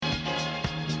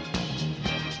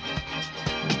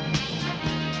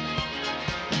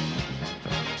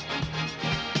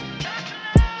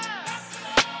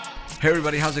Hey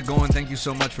everybody, how's it going? Thank you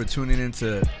so much for tuning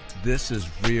into This Is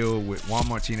Real with Juan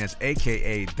Martinez,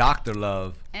 aka Dr.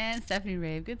 Love. And Stephanie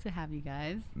Rave. Good to have you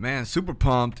guys. Man, super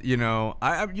pumped. You know,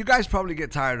 you guys probably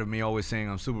get tired of me always saying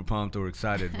I'm super pumped or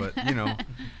excited, but you know,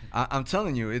 I'm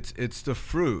telling you, it's the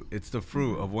fruit. It's the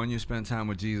fruit of when you spend time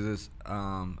with Jesus.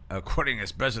 According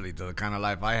especially to the kind of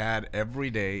life I had,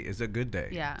 every day is a good day.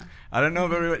 Yeah. I don't know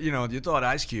if everybody, you thought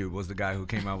Ice Cube was the guy who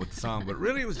came out with the song, but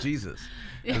really it was Jesus.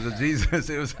 It was Jesus.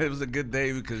 It was a good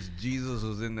day because Jesus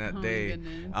was in that day.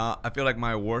 I feel like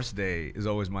my worst day is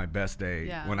always my best day.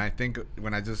 Yeah. When it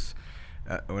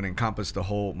encompassed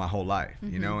my whole life,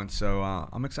 you know, and so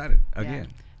I'm excited again.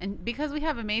 Yeah. And because we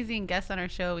have amazing guests on our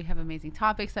show, we have amazing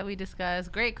topics that we discuss,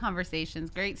 great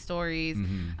conversations, great stories,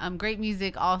 great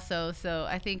music also. So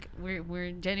I think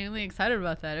we're genuinely excited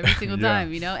about that every single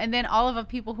time, you know. And then all of the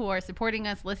people who are supporting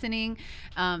us, listening,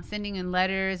 sending in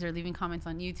letters or leaving comments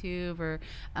on YouTube or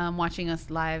watching us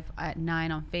live at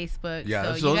 9 on Facebook.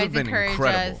 Yeah, so you guys have been encourage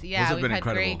incredible. us. Yeah, we've had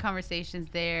incredible. great conversations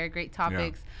there, great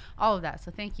topics, all of that.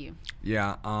 So thank you.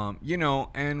 Yeah,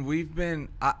 and we've been,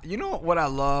 what I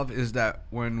love is that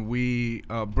when we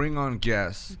bring on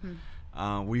guests,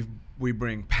 we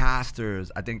bring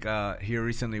pastors. I think here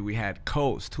recently we had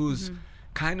Coast, who's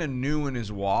kind of new in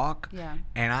his walk. Yeah.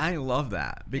 And I love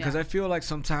that because I feel like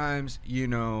sometimes,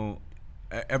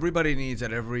 everybody needs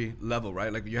at every level,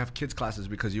 right? Like you have kids classes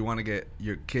because you want to get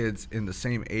your kids in the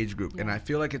same age group. Yeah. And I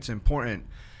feel like it's important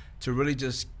to really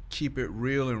just keep it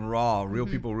real and raw, real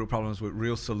people, real problems with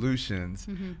real solutions,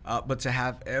 but to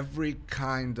have every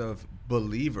kind of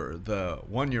believer, the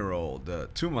 1-year-old, the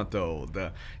 2-month-old,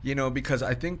 because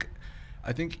I think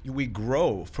we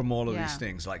grow from all of these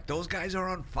things. Like those guys are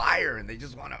on fire and they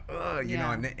just want to,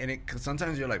 and cause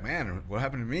sometimes you're like, man, what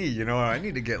happened to me? Or I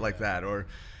need to get like that. Or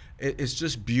it's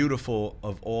just beautiful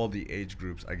of all the age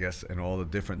groups, I guess, and all the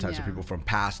different types of people, from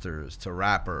pastors to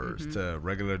rappers to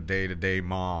regular day-to-day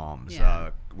moms.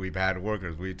 We've had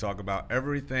workers. We talk about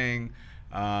everything,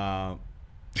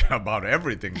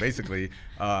 basically,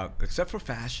 except for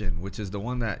fashion, which is the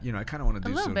one that, I kind of want to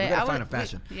do soon. We got to find a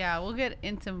fashion. We'll get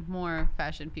into more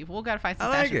fashion people. We've got to find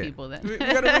some fashion people then. We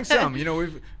got to bring some.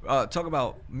 We've talk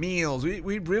about meals.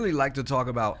 We really like to talk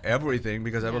about everything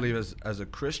because I believe as a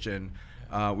Christian,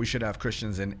 we should have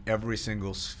Christians in every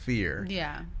single sphere.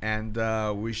 Yeah. And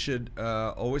we should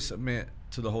always submit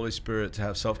to the Holy Spirit to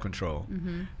have self-control.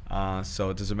 So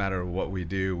it doesn't matter what we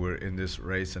do. We're in this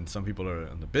race, and some people are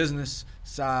on the business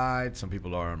side. Some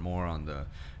people are more on the,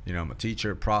 I'm a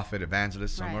teacher, prophet,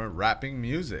 evangelist. Some are rapping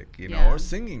music, or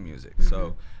singing music.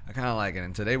 So I kind of like it.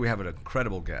 And today we have an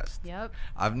incredible guest. Yep.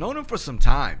 I've known him for some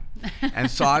time. And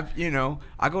so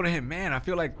I go to him, man, I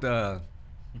feel like the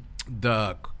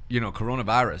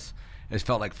coronavirus has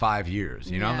felt like 5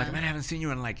 years. I'm like, man, I haven't seen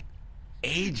you in like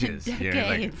ages.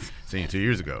 Decades. Like seen you 2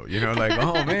 years ago. Like,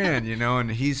 oh man,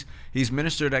 and he's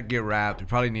ministered at Get Rapped. We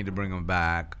probably need to bring him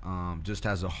back. Just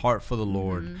has a heart for the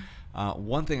Lord.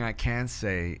 One thing I can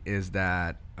say is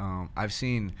that I've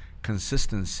seen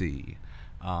consistency.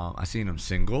 I've seen him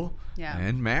single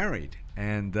and married,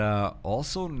 and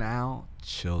also now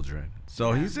children.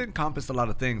 So he's encompassed a lot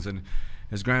of things, and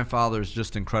his grandfather is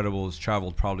just incredible. He's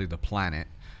traveled probably the planet.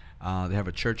 They have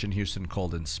a church in Houston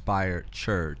called Inspire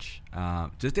Church.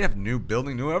 They have new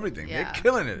building, new everything. Yeah, they're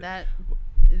killing it. That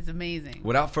is amazing.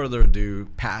 Without further ado,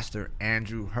 Pastor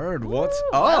Andrew Hurd. What's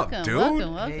up, dude?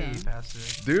 Welcome. Hey,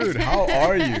 Pastor. Dude, how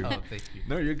are you? Oh, thank you.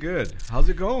 No, you're good. How's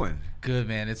it going? Good,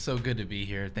 man. It's so good to be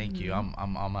here. Thank you. I'm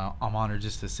honored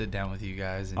just to sit down with you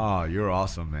guys. And you're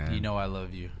awesome, man. I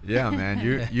love you. Yeah,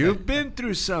 man. You've been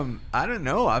through some. I don't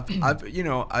know.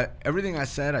 Everything I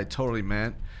said, I totally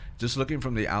meant. Just looking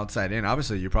from the outside in,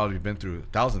 obviously you've probably been through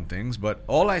 1,000 things, but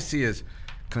all I see is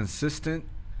consistent.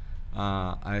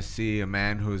 I see a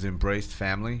man who's embraced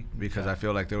family, because I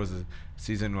feel like there was a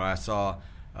season where I saw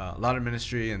a lot of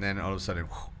ministry, and then all of a sudden,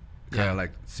 kind of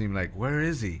like seemed like, where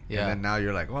is he? Yeah. And then now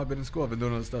you're like, I've been in school, I've been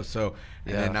doing all this stuff. So,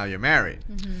 and then now you're married.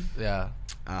 Yeah.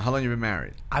 How long you been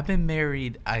married? I've been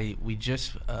married.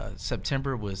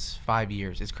 September was 5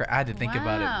 years. It's I had to think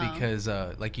about it because,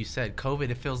 like you said, COVID.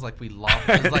 It feels like we lost.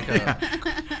 It was like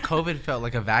COVID felt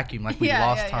like a vacuum, like we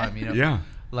lost time. Yeah.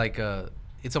 Like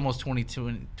it's almost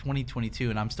 2022,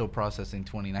 and I'm still processing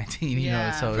 2019.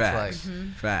 So Facts. it's like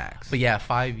Facts. But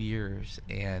 5 years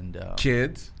and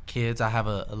kids. I have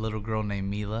a little girl named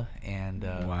Mila, and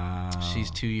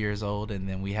she's 2 years old, and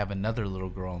then we have another little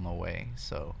girl on the way.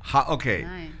 So okay,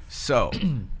 nice. So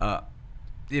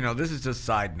this is just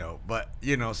side note, but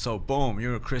so boom,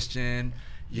 you're a Christian,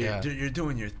 you're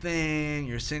doing your thing,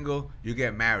 you're single, you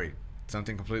get married.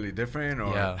 something completely different,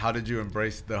 or Yeah. how did you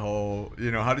embrace the whole?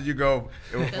 How did you go?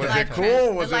 Was it life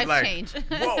cool? Was the it life like, change.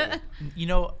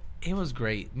 whoa? It was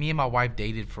great. Me and my wife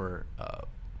dated for a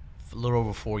little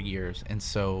over 4 years, and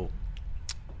so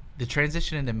the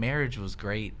transition into marriage was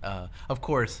great. Of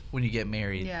course, when you get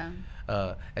married, Yeah.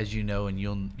 as you know, and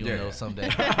you'll know someday,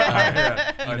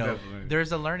 Definitely.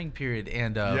 there's a learning period,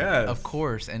 and Yes. of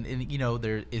course, and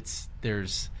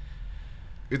there's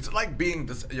It's like being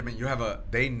this. I mean,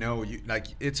 they know you. Like,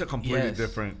 it's a completely Yes.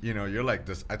 different. You're like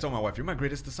this. I told my wife, "You're my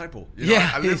greatest disciple."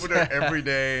 Yeah, I live with her every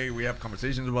day. We have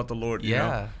conversations about the Lord.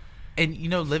 yeah. And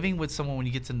living with someone, when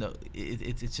you get to know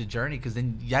it's a journey, because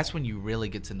then that's when you really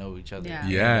get to know each other. Yeah.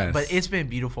 Yes. But it's been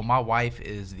beautiful. My wife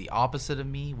is the opposite of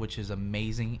me, which is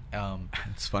amazing.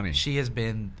 It's funny. She has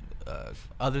been,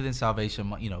 other than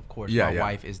salvation, of course, Yeah, my yeah.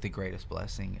 wife is the greatest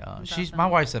blessing. That's awesome. My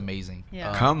wife's amazing.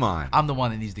 Yeah. Come on. I'm the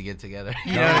one that needs to get together.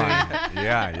 Come on.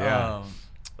 Yeah.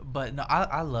 But no,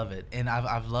 I love it, and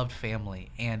I've loved family,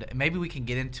 and maybe we can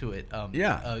get into it.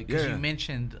 Because you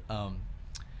mentioned,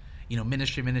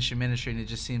 ministry, and it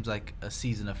just seems like a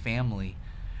season of family,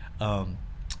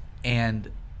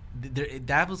 and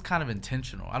that was kind of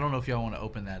intentional. I don't know if y'all want to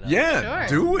open that up. Yeah. Sure.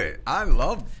 Do it. I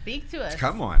love. Speak to us.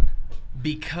 Come on.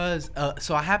 Because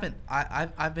so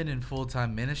I've been in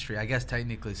full-time ministry, I guess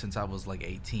technically since I was like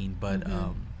 18, but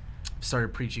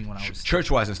started preaching when I was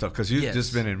Church-wise and stuff, because you've Yes.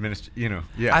 just been in ministry.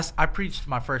 Yeah. I preached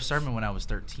my first sermon when I was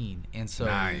 13, and so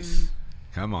Nice.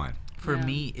 Come on. for Yeah.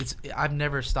 me, I've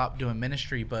never stopped doing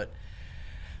ministry, but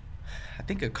I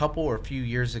think a couple or a few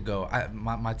years ago,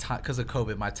 my time, because of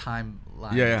COVID, my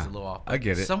timeline was a little off. I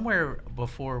get it. Somewhere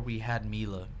before we had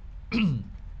Mila,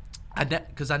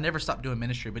 because I never stopped doing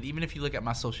ministry, but even if you look at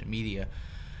my social media,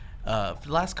 for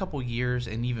the last couple years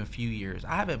and even few years,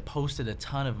 I haven't posted a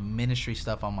ton of ministry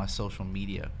stuff on my social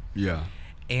media. Yeah.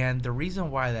 And the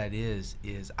reason why that is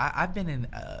I've been in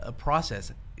a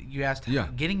process. You asked, Yeah.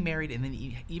 getting married, and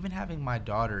then even having my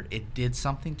daughter, it did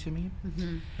something to me.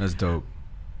 That's dope.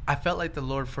 I felt like the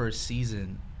Lord for a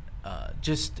season,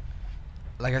 just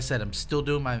like I said, I'm still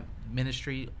doing my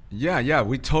ministry, Yeah.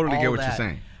 We totally all get what that. you're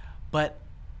saying. But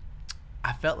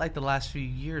I felt like the last few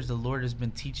years, the Lord has been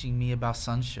teaching me about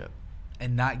sonship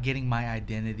and not getting my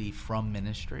identity from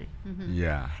ministry.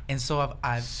 Yeah. And so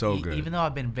I've So good. even though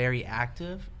I've been very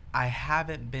active, I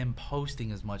haven't been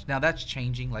posting as much. Now that's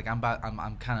changing. Like I'm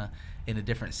kind of in a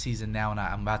different season now, and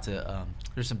I'm about to.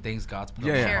 There's some things God's put on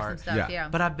my Share some heart. stuff. Yeah. Yeah.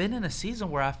 But I've been in a season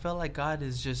where I felt like God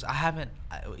is just.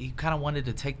 He kind of wanted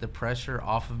to take the pressure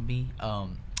off of me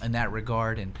in that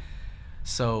regard, and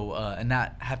so and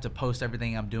not have to post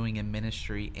everything I'm doing in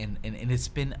ministry, and it's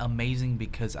been amazing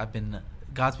because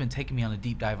God's been taking me on a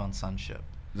deep dive on sonship.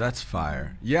 That's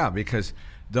fire. Yeah, because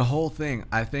the whole thing,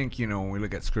 I think, when we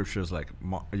look at scriptures like,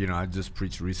 I just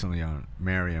preached recently on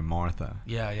Mary and Martha.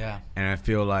 Yeah. And I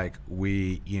feel like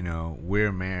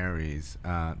we're Marys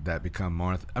that become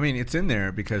Martha. I mean, it's in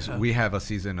there because we have a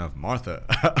season of Martha.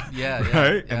 Yeah,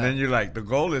 right? yeah. And then you're like, the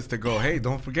goal is to go, hey,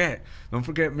 don't forget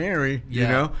Mary,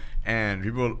 Yeah. And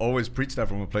people always preach that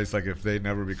from a place like if they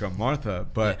never become Martha.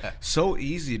 But so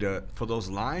easy for those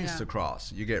lines to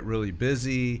cross. You get really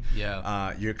busy.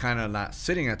 Yeah. You're kind of not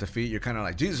sitting at the feet. You're kind of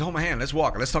like, Jesus, hold my hand. Let's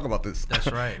walk. Let's talk about this.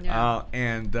 That's right. Yeah.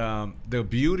 And the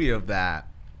beauty of that,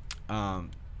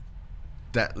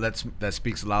 that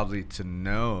speaks loudly to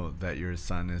know that your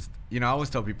son is. I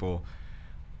always tell people,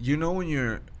 when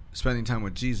you're spending time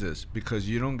with Jesus, because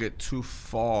you don't get too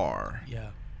far. Yeah.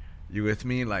 You with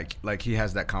me? Like he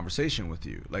has that conversation with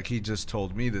you. Like he just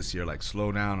told me this year, like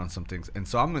slow down on some things. And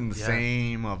so I'm in the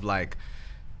same of like,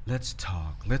 let's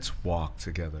talk, let's walk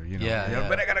together. Yeah.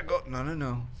 But I gotta go.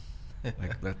 No.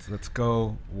 Like let's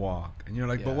go walk. And you're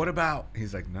like, but what about?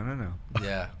 He's like, no.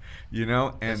 Yeah.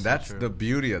 And that's so true. the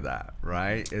beauty of that,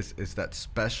 right? It's that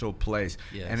special place.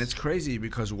 Yes. And it's crazy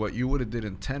because what you would have did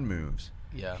in 10 moves,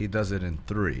 he does it in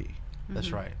 3.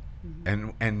 That's right.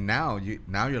 And now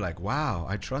you're like, wow,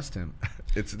 I trust him.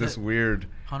 It's this weird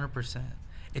 100%.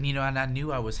 And and I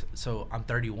knew I'm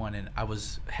 31 and I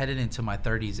was headed into my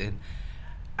 30s, and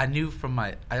I knew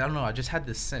I just had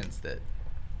this sense that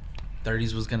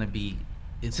 30s was going to be,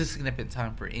 it's a significant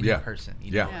time for any person,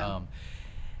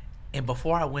 and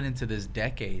before I went into this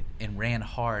decade and ran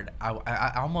hard,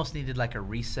 I almost needed like a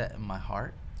reset in my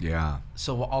heart. Yeah.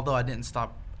 So although I didn't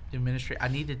stop doing ministry, I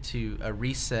needed to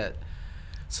reset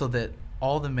so that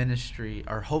all the ministry,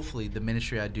 or hopefully the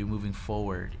ministry I do moving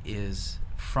forward, is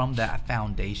from that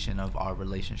foundation of our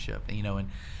relationship. And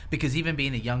because even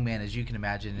being a young man, as you can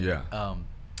imagine,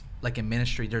 like in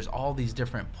ministry, there's all these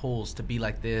different pulls to be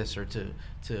like this or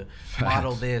to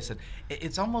model this, and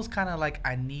it's almost kind of like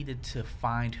I needed to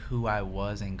find who I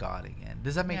was in God again.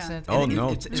 Does that make sense? Oh, and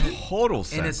no, total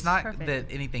sense. And it's not Perfect. that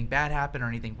anything bad happened or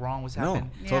anything wrong was happening.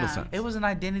 No, total sense. It was an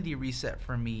identity reset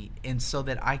for me, and so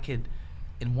that I could,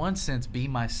 in one sense, be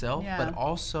myself, but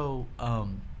also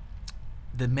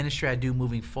the ministry I do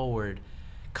moving forward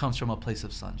comes from a place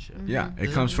of sonship. Yeah,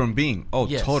 it comes from being. Oh,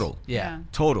 yes. total. Yeah.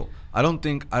 Total. I don't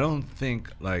think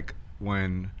like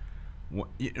when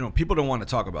you know, people don't want to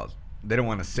talk about. They don't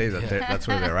want to say that that's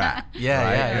where they're at. Yeah,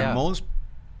 right? yeah. And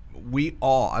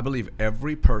I believe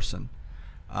every person,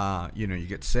 you know, you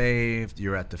get saved,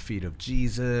 you're at the feet of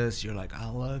Jesus, you're like, I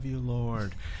love you,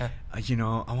 Lord. You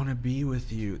know, I want to be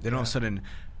with you. Then all of a sudden,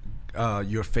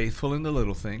 you're faithful in the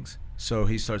little things. So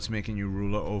he starts making you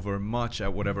ruler over much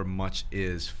at whatever much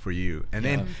is for you. And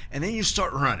then you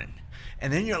start running.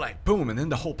 And then you're like, boom, and then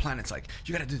the whole planet's like,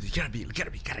 you gotta do this, gotta.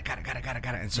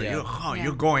 And so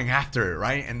you're going after it,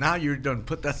 right? And now you're done,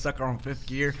 put that sucker on 5th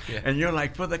gear, and you're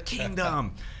like, for the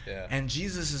kingdom. And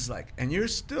Jesus is like, and you're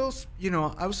still, you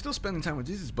know, I was still spending time with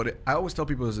Jesus, but I always tell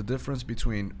people there's a difference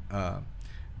between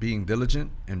being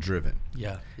diligent and driven.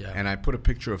 Yeah. And I put a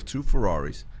picture of 2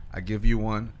 Ferraris. I give you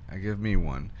one, I give me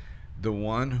one. The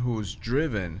one who's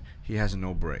driven, he has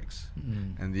no brakes,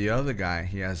 and the other guy,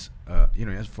 he has, he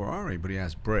has Ferrari, but he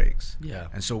has brakes. Yeah.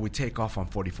 And so we take off on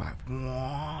 45.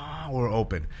 We're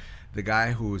open. The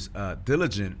guy who's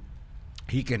diligent,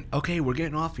 he can. Okay, we're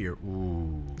getting off here.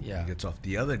 Ooh. Yeah. He gets off.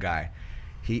 The other guy,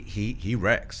 he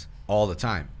wrecks all the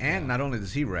time, and not only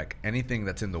does he wreck, anything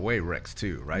that's in the way wrecks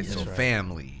too, right? So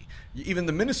family. Even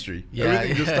the ministry,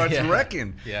 everything just starts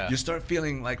wrecking. Yeah. You start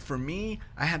feeling like, for me,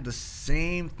 I had the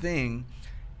same thing,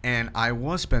 and I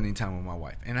was spending time with my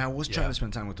wife, and I was trying to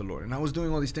spend time with the Lord, and I was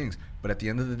doing all these things. But at the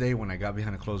end of the day, when I got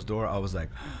behind a closed door, I was like,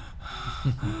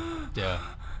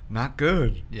 not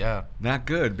good. Yeah, not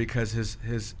good, because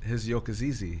his yoke is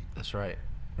easy. That's right.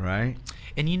 Right.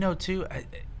 And you know, too,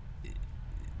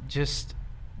 just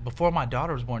before my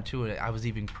daughter was born, too, I was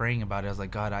even praying about it. I was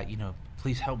like, God,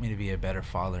 please help me to be a better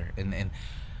father. And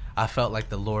I felt like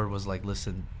the Lord was like,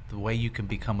 listen, the way you can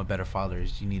become a better father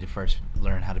is you need to first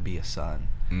learn how to be a son.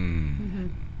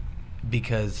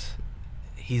 Because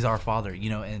he's our father, you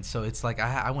know. And so it's like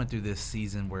I went through this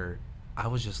season where I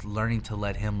was just learning to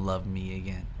let him love me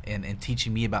again, and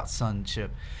teaching me about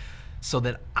sonship, so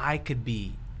that I could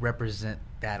represent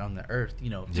that on the earth, you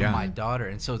know, for my daughter.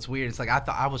 And so it's weird. It's like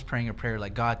I was praying a prayer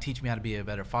like, God, teach me how to be a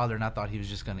better father, and I thought he was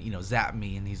just gonna, zap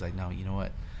me, and he's like, no, you know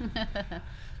what?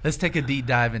 Let's take a deep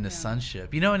dive into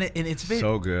sonship, you know. And it's been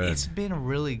so good. It's been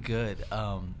really good,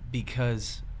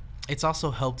 because it's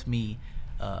also helped me,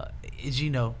 as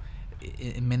you know,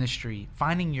 in ministry,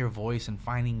 finding your voice and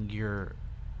finding your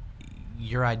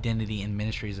identity in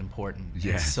ministry is important.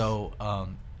 Yeah. So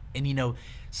and you know,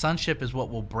 sonship is what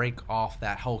will break off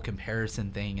that whole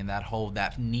comparison thing and that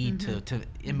need to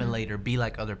emulate or be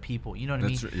like other people. You know what I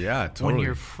mean? Yeah, totally. When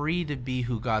you're free to be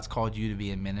who God's called you to be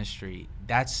in ministry,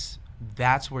 that's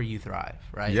where you thrive,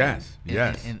 right? Yes.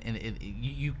 And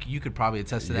you could probably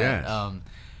attest to that. Yes.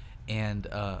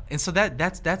 And so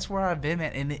that's where I've been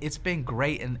at, and it's been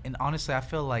great. And honestly, I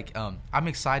feel like I'm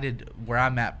excited where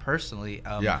I'm at personally.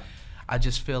 I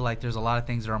just feel like there's a lot of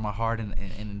things that are on my heart, and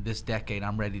in this decade,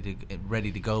 I'm ready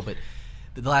to go. But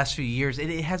the last few years, it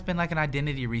has been like an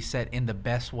identity reset in the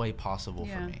best way possible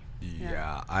for me.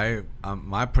 Yeah,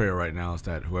 my prayer right now is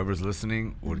that whoever's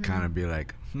listening would kind of be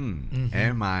like,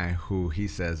 am I who he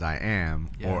says I am,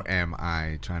 or am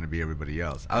I trying to be everybody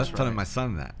else? I was telling my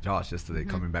son that, Josh, yesterday,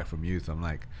 coming back from youth. I'm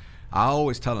like, I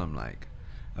always tell him, like,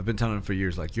 I've been telling him for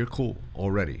years, like, you're cool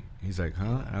already. He's like,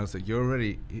 huh? And I was like, you're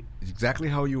already exactly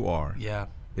how you are. Yeah,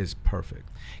 is perfect.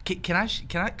 Can I?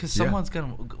 Because someone's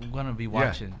gonna be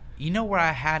watching. Yeah. You know where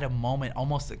I had a moment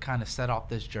almost that kind of set off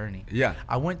this journey. Yeah.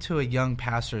 I went to a young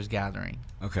pastors gathering.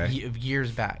 Okay.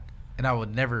 Years back, and I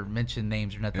would never mention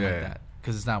names or nothing like that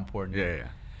because it's not important. Yeah.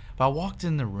 But I walked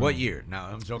in the room. What year? No,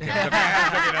 I'm joking. I'm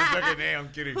joking. Hey, I'm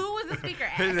kidding. Who was the speaker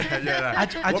at?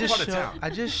 I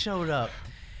just showed up,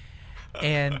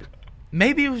 and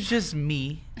maybe it was just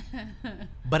me,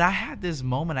 but I had this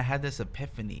moment. I had this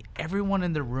epiphany. Everyone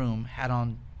in the room had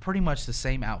on pretty much the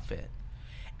same outfit.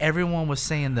 Everyone was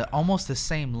saying almost the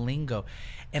same lingo.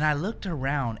 And I looked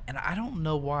around, and I don't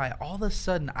know why, all of a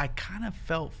sudden, I kind of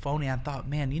felt phony. I thought,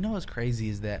 man, you know what's crazy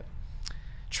is that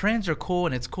trends are cool,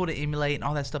 and it's cool to emulate and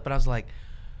all that stuff. But I was like,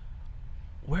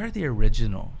 where are the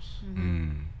originals?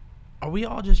 are we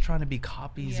all just trying to be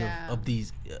copies Yeah. of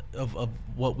these of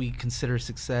what we consider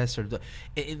success, or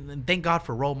and thank God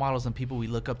for role models and people we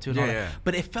look up to and all that. Yeah.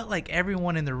 But it felt like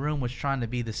everyone in the room was trying to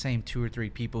be the same 2 or 3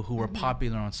 people who were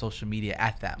popular on social media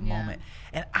at that Yeah. moment.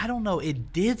 And I don't know,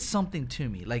 it did something to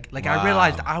me. Like I Wow.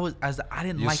 realized I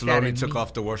didn't You like that slowly in took me.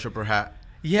 off the worshiper hat.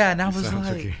 Yeah, and I was Sounds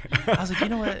like, okay. I was like, you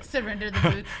know what? Surrender the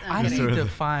boots. I I'm need kidding. to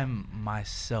find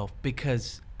myself,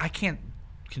 because I can't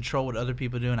control what other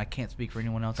people do, and I can't speak for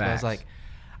anyone else. So I was Facts. like,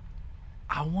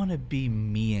 I want to be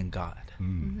me and God.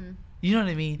 Mm-hmm. You know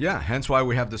what I mean? Yeah, hence why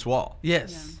we have this wall.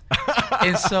 Yes.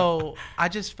 And so I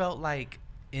just felt like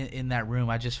in that room,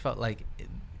 I just felt like,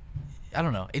 I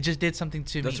don't know, it just did something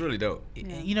to me. That's really dope.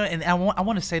 Yeah. You know, and I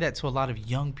want to say that to a lot of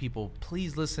young people.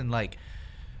 Please listen, like,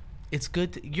 it's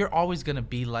good. You're always going to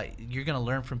be like, you're going to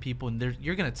learn from people, and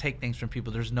you're going to take things from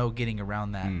people. There's no getting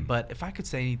around that. But if I could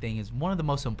say anything, is one of the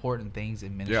most important things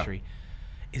in ministry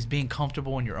is being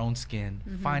comfortable in your own skin,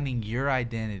 finding your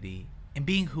identity, and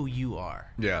being who you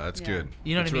are. Yeah, that's Yeah. good.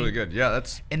 You know that's what I really mean? good. Yeah,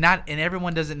 that's And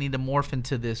everyone doesn't need to morph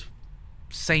into this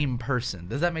same person.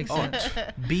 Does that make sense?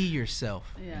 Be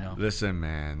yourself. You Yeah. know. listen,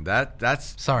 man.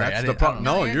 That's Sorry, That's I the didn't- problem. I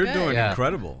don't know. No, No, you're you're doing good. Yeah.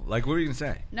 incredible. Like, what were you gonna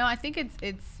say? No, I think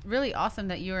it's really awesome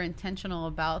that you are intentional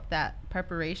about that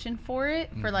preparation for it,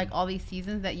 for like all these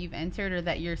seasons that you've entered or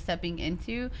that you're stepping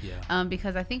into. Yeah.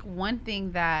 Because I think one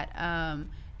thing that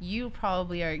you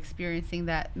probably are experiencing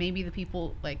that maybe the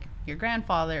people like your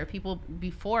grandfather or people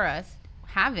before us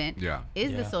haven't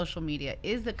is the Yeah. social media,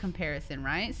 is the comparison,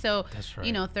 right? So, That's you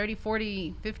right. know, 30,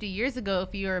 40, 50 years ago,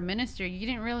 if you were a minister, you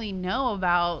didn't really know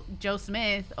about Joe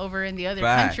Smith over in the other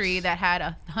Facts. country that had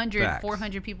 100, Facts.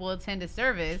 400 people attend a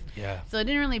service. Yeah. So it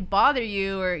didn't really bother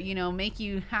you or, you know, make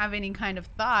you have any kind of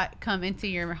thought come into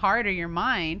your heart or your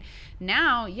mind.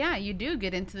 Now, yeah, you do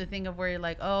get into the thing of where you're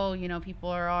like, oh, you know, people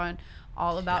are on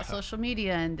all about social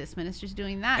media and this minister's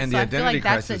doing that. And so the I feel like identity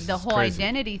that's crisis the is whole crazy.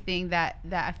 identity thing that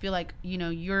I feel like, you know,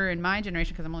 you're in my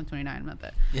generation because I'm only 29. I'm not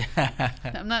that. Yeah.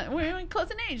 I'm not. We're close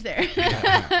in age there.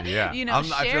 Yeah. You know, I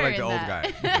feel like the old sharing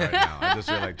guy right now. I just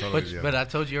feel like totally the But other. I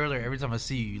told you earlier, every time I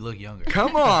see you, you look younger.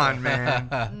 Come on, man.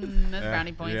 That's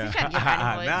brownie points. Yeah. He's trying to get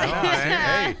brownie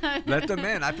points. No, hey, let the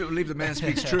man. I believe the man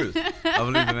speaks truth. I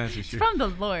believe the man speaks It's truth. from the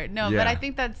Lord. No, Yeah. but I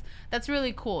think that's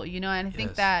really cool, you know, and I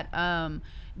think Yes. that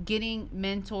getting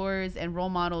mentors and role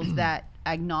models that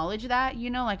acknowledge that, you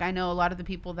know, like I know a lot of the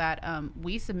people that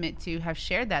we submit to have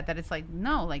shared that it's like,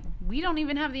 no, like we don't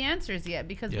even have the answers yet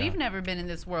because Yeah. we've never been in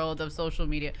this world of social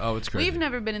media. Oh, it's crazy. We've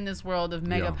never been in this world of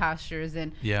mega Yeah. pastures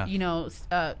and, Yeah. you know,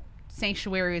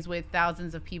 sanctuaries with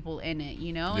thousands of people in it,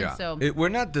 you know? Yeah. And so We're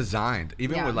not designed,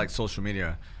 even Yeah. with like social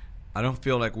media. I don't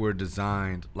feel like we're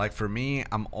designed. Like for me,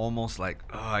 I'm almost like,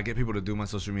 oh, I get people to do my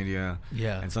social media.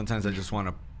 Yeah. And sometimes I just want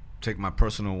to take my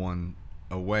personal one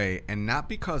away. And not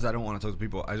because I don't want to talk to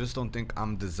people. I just don't think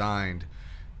I'm designed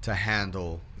to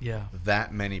handle Yeah.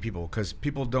 that many people because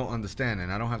people don't understand.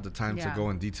 And I don't have the time to Yeah. go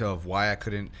in detail of why I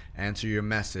couldn't answer your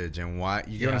message and why,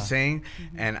 you get what I'm Yeah. saying?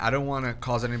 And I don't want to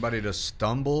cause anybody to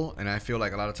stumble. And I feel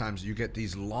like a lot of times you get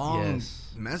these long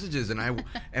Yes. messages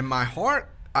and my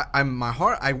heart I'm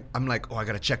like, oh, I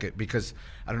gotta check it because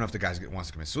I don't know if the guy wants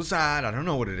to commit suicide. I don't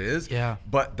know what it is. Yeah.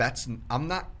 But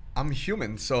I'm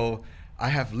human, so I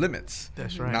have limits.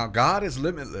 That's right. Now God is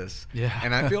limitless. Yeah.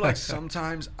 And I feel like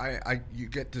sometimes you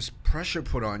get this pressure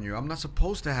put on you. I'm not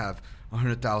supposed to have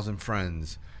 100,000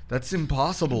 friends. That's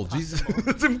impossible. Jesus,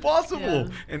 it's impossible.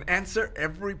 Yeah. And answer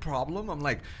every problem. I'm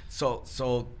like, so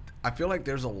I feel like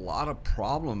there's a lot of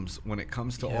problems when it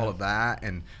comes to Yeah. all of that.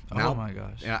 And now, Oh my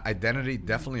gosh. identity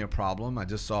definitely a problem. I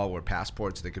just saw where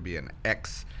passports, they could be an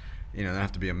X, you know, they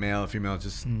have to be a male, a female. It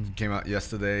just came out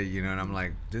yesterday, you know, and I'm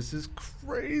like, this is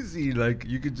crazy. Like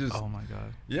you could just, Oh my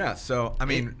God. yeah. So I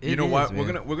mean, It you know is, what?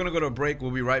 man. We're gonna go to a break.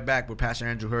 We'll be right back with Pastor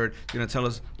Andrew Hurd. He's gonna tell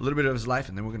us a little bit of his life,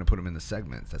 and then we're gonna put him in the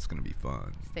segments. That's gonna be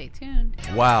fun. stay tuned.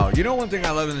 Wow. You know one thing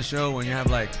I love in the show when you have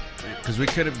like, because we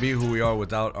couldn't be who we are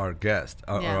without our guests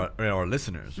or our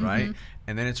listeners, right?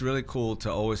 And then it's really cool to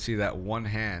always see that one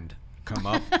hand come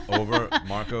up over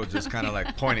Marco just kind of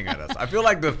like pointing at us. I feel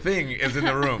like the thing is in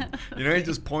the room. You know, he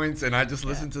just points and I just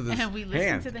listen to this And we listen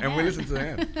hand. to the and we hand. listen to the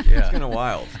hand. Yeah. It's kind of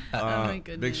wild. my Big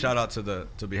goodness. shout out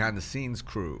to behind the scenes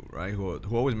crew, right? Who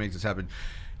always makes this happen.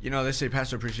 You know, they say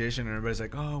Pastor Appreciation and everybody's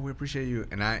like, oh, we appreciate you.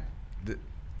 And I've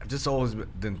just always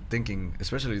been thinking,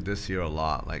 especially this year a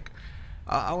lot, like,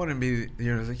 I wouldn't be,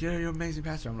 you know, it's like, yeah, you're an amazing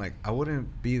pastor. I'm like, I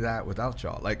wouldn't be that without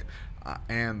y'all. Like, I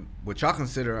am, what y'all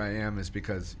consider I am is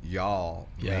because y'all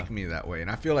Yeah. make me that way.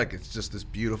 And I feel like it's just this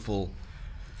beautiful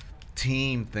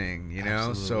team thing, you know? So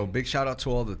Absolutely. big shout out to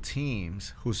all the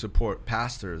teams who support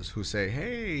pastors who say,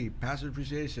 hey, Pastor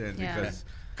Appreciation, Yeah. because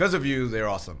Because of you, they're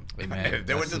awesome. Amen. If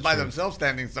they were That's just the by truth. themselves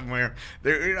standing somewhere, I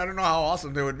don't know how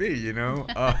awesome they would be, you know?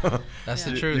 That's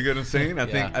the Yeah. truth. You get what I'm saying?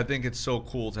 Yeah. I think it's so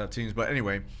cool to have teams. But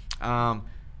anyway,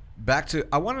 back to,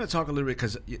 I wanted to talk a little bit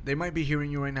because they might be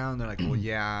hearing you right now and they're like, well,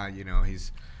 yeah, you know,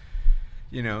 he's,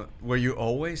 you know, were you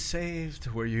always saved?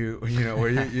 Were you, were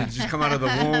you just come out of the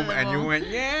womb and you went,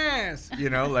 yes, you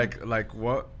know, like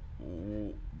what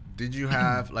did you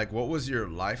have, like, what was your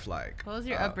life like? What was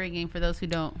your upbringing for those who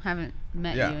haven't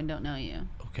met Yeah. you and don't know you?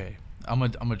 Okay, I'm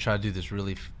gonna try to do this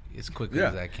really as quickly Yeah.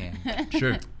 as I can.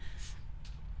 Sure.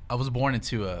 I was born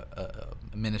into a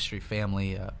ministry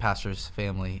family, a pastor's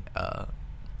family,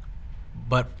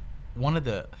 but one of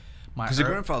Because your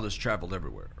grandfather's traveled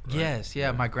everywhere, right? Yes,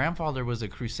 yeah. My grandfather was a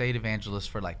crusade evangelist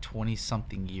for like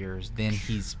 20-something years. Then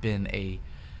he's been a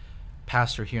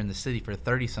pastor here in the city for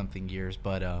 30-something years,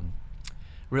 but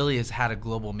really has had a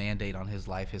global mandate on his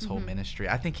life, his whole ministry.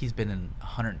 I think he's been in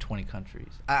 120 countries.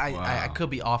 I could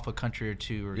be off a country or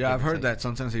two. Or Yeah, I've heard that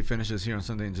sometimes he finishes here on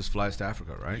Sunday and just flies to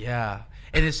Africa, right? Yeah,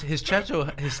 and his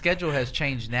schedule has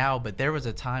changed now, but there was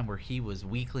a time where he was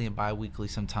weekly and bi-weekly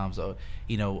sometimes.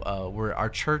 Where our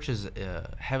church is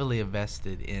heavily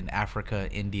invested in Africa,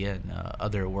 India, and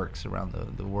other works around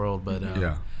the world. But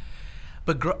yeah.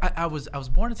 But I was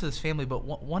born into this family. But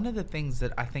one of the things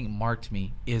that I think marked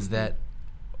me is that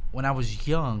when I was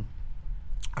young,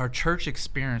 our church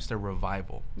experienced a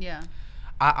revival. Yeah.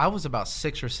 I was about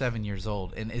 6 or 7 years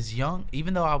old, and as young,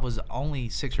 even though I was only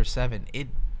 6 or 7, it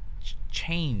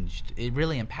changed. It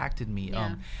really impacted me.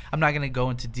 Yeah. I'm not going to go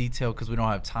into detail because we don't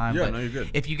have time. Yeah, but no, you're good.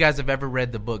 if you guys have ever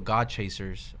read the book God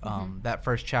Chasers, that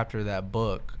first chapter of that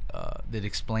book that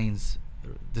explains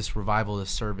this revival, this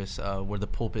service where the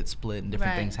pulpit split and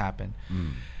different things happen.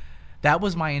 That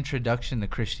was my introduction to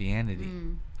Christianity.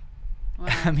 Wow.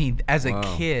 I mean, as a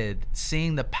kid,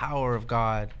 seeing the power of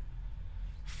God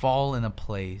fall in a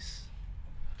place,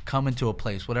 come into a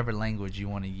place, whatever language you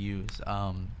want to use,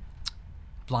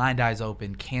 blind eyes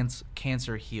open,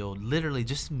 cancer healed, literally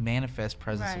just manifest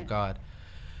presence of God.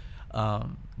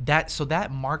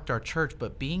 That marked our church.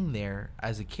 But being there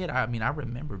as a kid, I mean, I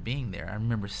remember being there. I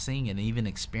remember seeing it and even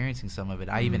experiencing some of it.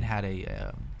 I even had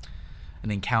an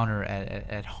encounter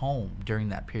at home during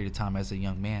that period of time as a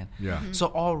young man. Yeah. So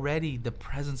already the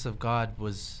presence of God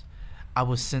I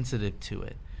was sensitive to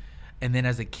it. And then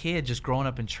as a kid, just growing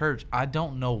up in church, I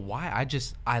don't know why.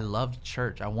 I loved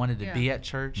church. I wanted to be at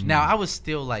church. Now, I was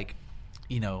still like,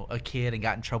 a kid and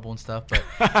got in trouble and stuff.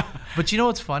 But you know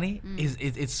what's funny? Is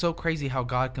it's so crazy how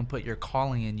God can put your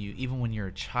calling in you even when you're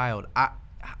a child.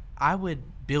 I would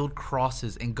build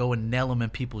crosses and go and nail them in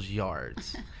people's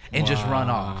yards and just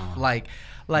run off. Like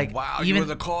wow, even, you were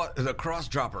the cross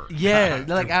dropper. Yeah,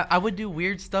 like I would do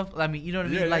weird stuff. I mean, you know what I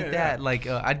mean? Yeah, like yeah, that. yeah. Like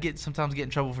I'd sometimes get in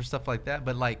trouble for stuff like that.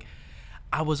 But like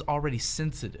I was already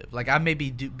sensitive. Like I may be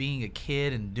being a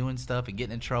kid and doing stuff and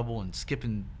getting in trouble and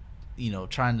skipping,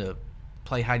 trying to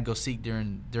play hide and go seek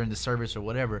during the service or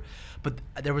whatever, but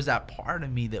there was that part of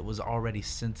me that was already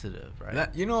sensitive, right?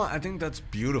 I think that's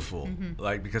beautiful.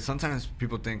 Like, because sometimes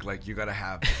people think like you got to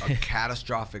have a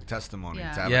catastrophic testimony to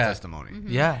have a testimony.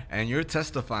 Yeah, and you're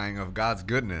testifying of God's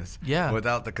goodness.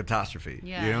 Without the catastrophe.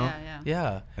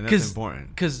 Yeah, And that's important.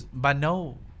 Because by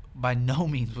no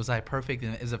means was I perfect.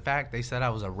 And as a fact, they said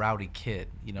I was a rowdy kid.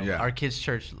 Our kids'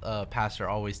 church pastor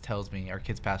always tells me. Our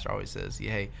kids' pastor always says,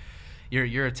 "Hey, you're a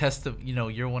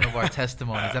you're one of our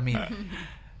testimonies." I mean,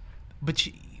 but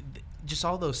just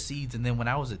all those seeds. And then when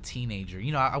I was a teenager,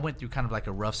 I went through kind of like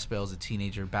a rough spell as a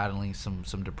teenager, battling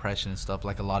some depression and stuff,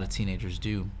 like a lot of teenagers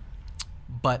do.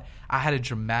 But I had a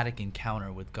dramatic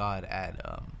encounter with God at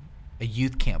a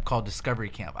youth camp called Discovery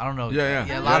Camp. I don't know.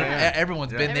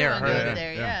 Everyone's been there, heard of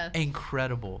it. Yeah.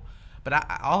 Incredible. But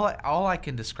all I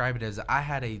can describe it as, I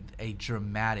had a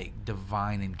dramatic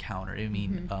divine encounter. I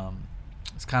mean,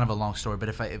 it's kind of a long story,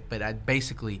 but I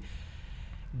basically,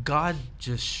 God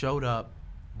just showed up,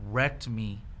 wrecked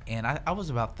me, and I was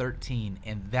about 13,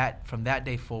 and from that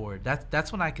day forward,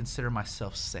 that's when I consider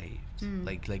myself saved.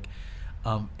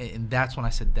 And that's when I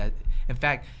said that. In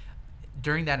fact,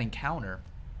 during that encounter,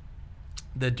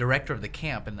 the director of the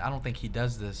camp, and I don't think he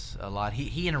does this a lot,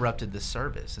 he interrupted the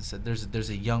service and said, there's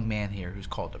a young man here who's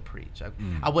called to preach.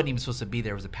 I wasn't even supposed to be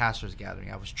there. It was a pastor's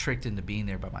gathering. I was tricked into being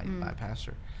there by my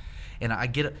pastor. And I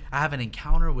have an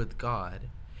encounter with God.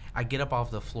 I get up off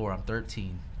the floor. I'm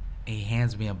 13. And he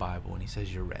hands me a Bible and he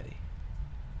says, "You're ready."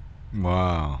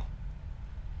 Wow.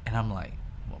 And I'm like,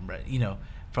 well, I'm ready.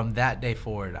 From that day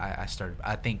forward, I started.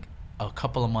 I think a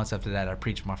couple of months after that, I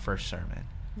preached my first sermon.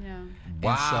 Yeah. Wow.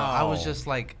 And so I was just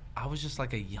like, I was just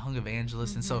like a young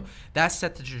evangelist. And so that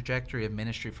set the trajectory of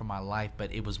ministry for my life,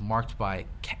 but it was marked by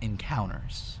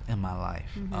encounters in my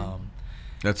life.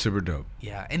 That's super dope.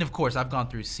 Yeah. And of course, I've gone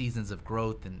through seasons of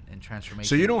growth and transformation.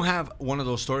 So you don't have one of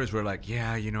those stories where like,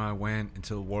 yeah, you know, I went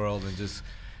into the world and just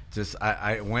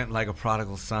I went like a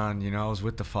prodigal son, you know, I was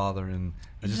with the father and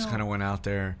I just kind of went out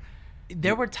there.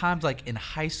 There were times like in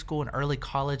high school and early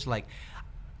college, like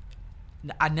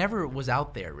I never was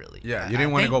out there really. Yeah, you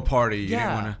didn't want to go party. You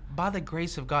didn't want to. By the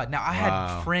grace of God. Now I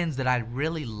had friends that I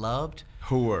really loved.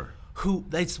 Who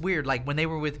it's weird, like when they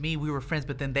were with me we were friends,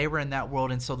 but then they were in that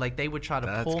world, and so like they would try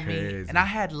to pull me, and I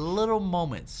had little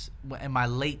moments in my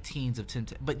late teens of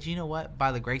temptation, but you know what,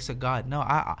 by the grace of God, no,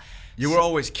 you were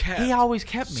always kept. He always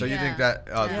kept me. So you think that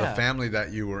the family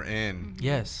that you were in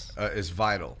is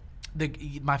vital?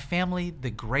 My family,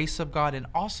 the grace of God, and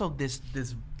also this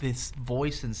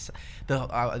voice and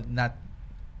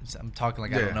I'm talking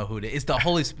like I don't know who it is. It's the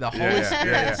Holy Spirit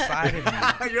inside of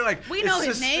me. You're like, we know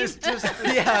his name. It's just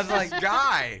I was like,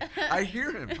 guy. I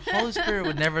hear him. Holy Spirit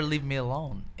would never leave me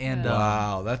alone. And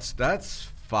wow, that's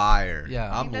fire.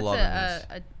 Yeah, I'm loving this.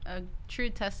 A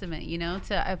true testament, you know,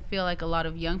 to I feel like a lot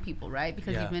of young people, right?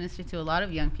 Because you've ministered to a lot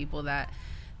of young people that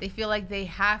they feel like they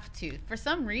have to, for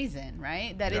some reason,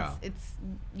 right? That it's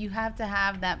you have to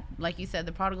have that, like you said,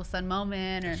 the prodigal son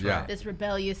moment, or this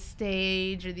rebellious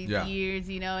stage, or these years,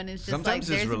 you know. And it's just sometimes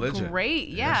like it's there's religion.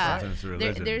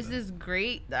 There's this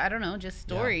great, I don't know, just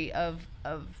story of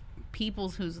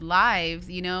people's whose lives,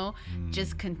 you know,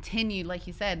 just continued, like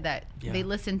you said, that they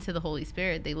listened to the Holy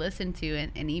Spirit, they listened to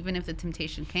it, and even if the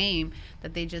temptation came,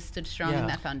 that they just stood strong in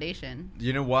that foundation.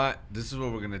 You know what? This is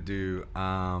what we're gonna do.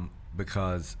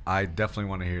 Because I definitely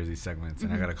want to hear these segments,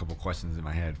 and I got a couple questions in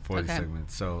my head for these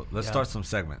segments. So let's start some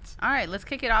segments. All right, let's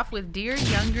kick it off with Dear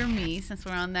Younger Me, since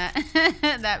we're on that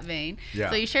that vein. Yeah.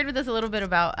 So you shared with us a little bit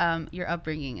about your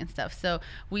upbringing and stuff. So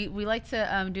we like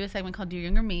to do a segment called Dear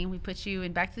Younger Me. We put you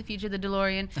in Back to the Future, the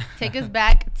DeLorean. Take us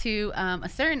back to a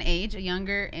certain age, a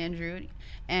younger Andrew.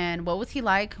 And what was he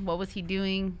like? What was he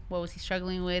doing? What was he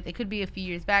struggling with? It could be a few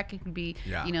years back. It could be,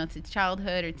 you know, to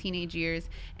childhood or teenage years.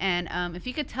 And if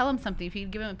you could tell him something, if you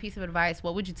could give him a piece of advice,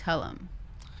 what would you tell him?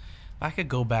 If I could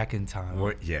go back in time.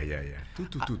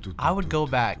 I would go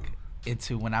back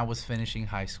into when I was finishing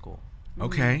high school.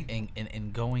 Okay.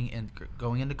 And going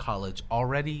into college.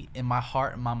 Already in my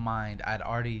heart and my mind, I'd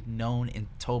already known and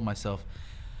told myself,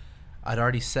 I'd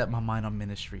already set my mind on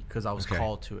ministry because I was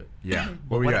called to it. Yeah.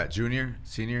 Where were you at? Junior?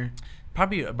 Senior?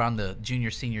 Probably around the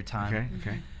junior, senior time.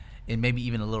 Okay. And maybe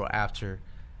even a little after.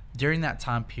 During that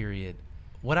time period,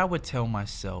 what I would tell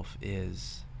myself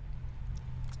is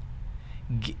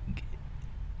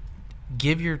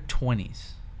give your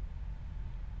 20s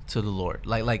to the Lord.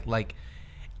 Like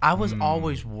I was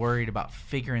always worried about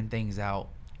figuring things out,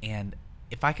 and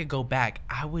if I could go back,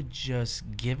 I would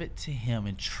just give it to Him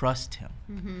and trust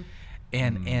Him.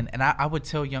 And I would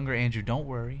tell younger Andrew, don't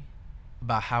worry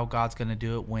about how God's going to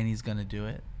do it, when He's going to do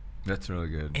it. That's really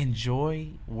good. Enjoy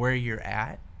where you're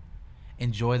at.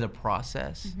 Enjoy the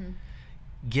process.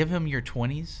 Give Him your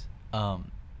 20s.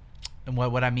 And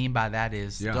what I mean by that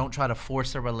is don't try to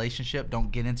force a relationship.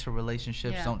 Don't get into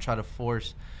relationships. Don't try to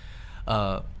force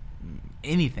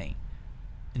anything.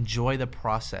 Enjoy the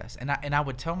process. And I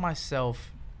would tell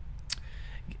myself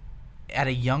at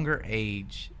a younger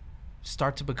age,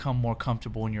 start to become more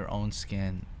comfortable in your own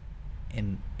skin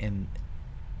and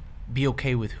be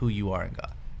okay with who you are in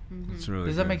God. That's really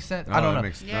Does that make sense? No, I don't know.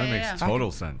 That makes total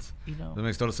sense. You know, that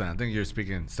makes total sense. I think you're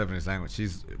speaking Stephanie's language.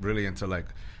 She's really into like,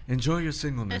 enjoy your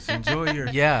singleness, enjoy your.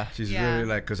 She's really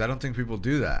like, because I don't think people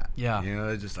do that. Yeah. You know,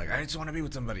 they're just like, I just want to be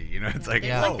with somebody. You know, it's like,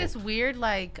 there's like this weird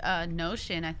like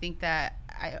notion. I think that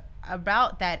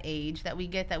about that age that we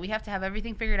get that we have to have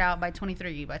everything figured out by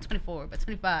 23, by 24, by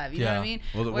 25. You know what I mean?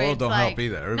 Well, the world don't help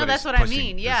either. No, that's what I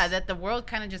mean. Yeah, that the world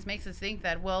kind of just makes us think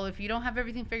that, well, if you don't have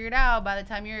everything figured out by the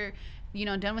time you're, you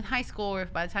know, done with high school, or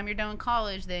if by the time you're done with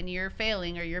college, then you're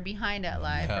failing or you're behind at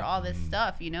life or all this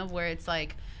stuff, you know, where it's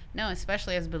like, no,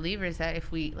 especially as believers, that if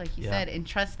we, like you said,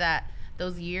 entrust that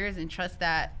those years and trust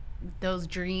that those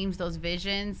dreams, those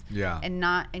visions,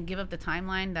 and give up the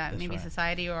timeline that maybe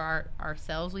society or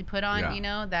ourselves we put on, you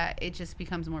know, that it just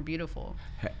becomes more beautiful.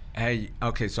 Hey,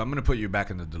 okay, so I'm going to put you back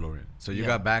in the DeLorean. So you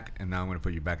got back, and now I'm going to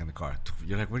put you back in the car.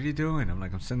 You're like, what are you doing? I'm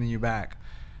like, I'm sending you back.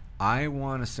 I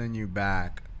want to send you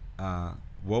back.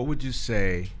 What would you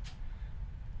say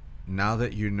now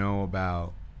that you know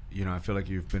about, you know, I feel like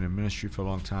you've been in ministry for a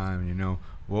long time, you know,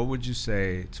 what would you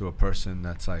say to a person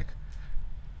that's like,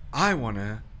 I want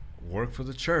to work for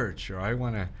the church, or I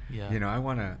want to, you know, I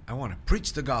want to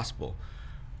preach the gospel?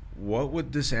 What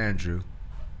would this Andrew,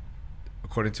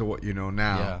 according to what you know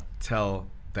now, Yeah. tell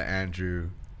the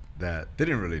Andrew that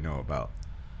didn't really know about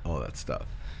all that stuff?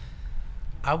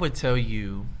 I would tell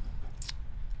you,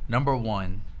 number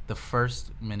one, the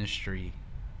first ministry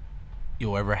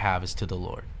you'll ever have is to the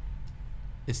Lord.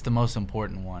 It's the most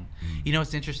important one. You know,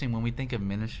 it's interesting when we think of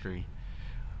ministry,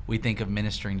 we think of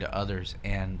ministering to others,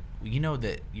 and you know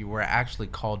that you were actually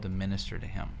called to minister to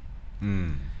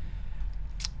Him.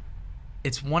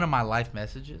 It's one of my life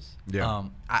messages. Yeah.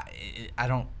 I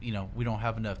don't, you know, we don't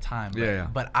have enough time.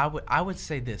 But I would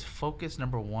say this: focus,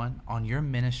 number one, on your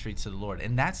ministry to the Lord.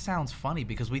 And that sounds funny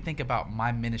because we think about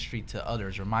my ministry to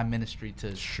others or my ministry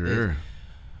to Sure.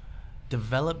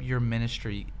 Develop your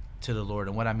ministry to the Lord.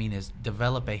 And what I mean is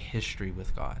develop a history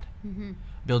with God.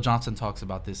 Bill Johnson talks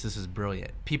about this. This is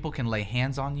brilliant. People can lay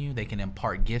hands on you. They can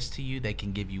impart gifts to you. They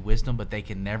can give you wisdom, but they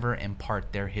can never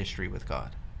impart their history with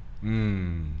God.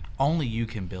 Only you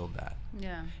can build that.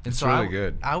 Yeah. And It's so really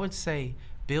good. I would say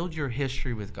build your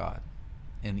history with God,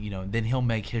 and you know, then He'll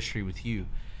make history with you.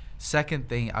 Second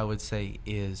thing I would say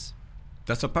is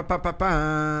That's a pa pa pa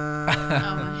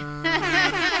pa.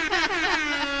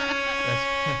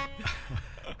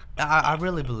 I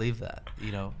really believe that,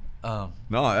 you know.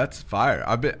 No, that's fire.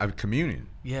 I'm communing.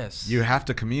 Yes. You have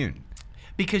to commune.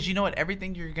 Because you know what,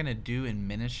 everything you're gonna do in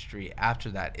ministry after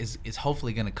that is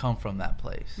hopefully gonna come from that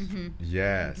place.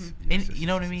 Yes. And Yes, you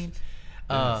know yes, what I mean?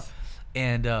 yes.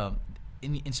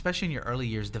 And especially in your early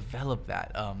years, develop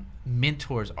that.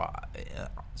 Mentors,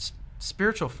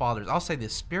 spiritual fathers. I'll say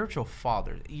this: spiritual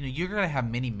fathers. You know, you're gonna have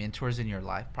many mentors in your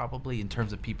life, probably in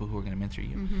terms of people who are gonna mentor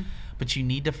you. But you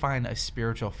need to find a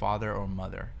spiritual father or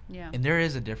mother. Yeah. And there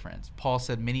is a difference. Paul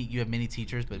said, you have many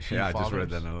teachers, but few Yeah, I fathers. just read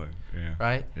that another. Yeah.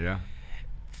 Right? Yeah.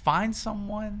 Find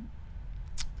someone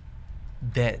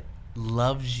that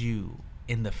loves you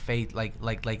in the faith, like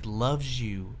loves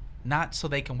you, not so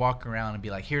they can walk around and be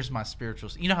like, here's my spiritual.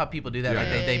 You know how people do that? Yeah. Like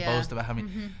Yeah, they yeah. boast about how many.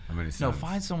 How many No, sons?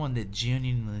 find someone that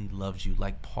genuinely loves you,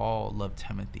 like Paul loved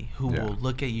Timothy, who Yeah. will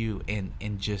look at you and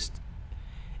just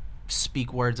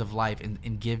speak words of life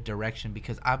and give direction,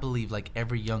 because I believe like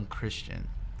every young Christian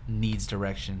needs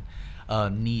direction,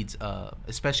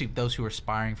 especially those who are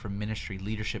aspiring for ministry,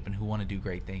 leadership, and who want to do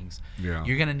great things. Yeah.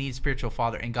 You're going to need spiritual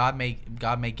father, and God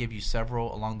may give you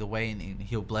several along the way, and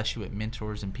He'll bless you with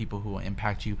mentors and people who will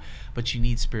impact you, but you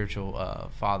need spiritual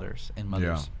fathers and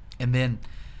mothers. Yeah. And then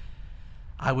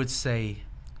I would say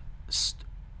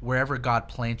wherever God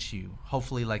plants you,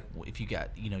 hopefully, like if you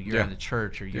got, you know, you're Yeah. in the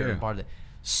church or you're Yeah. a part of it,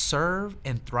 serve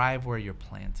and thrive where you're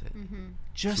planted.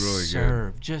 Just really good.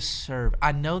 serve. Just serve.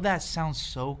 I know that sounds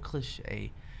so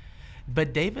cliche,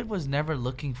 but David was never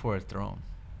looking for a throne.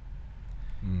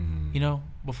 You know,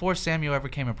 before Samuel ever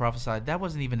came and prophesied, that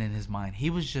wasn't even in his mind. He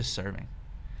was just serving.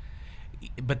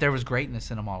 But there was greatness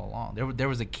in him all along. There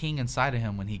was a king inside of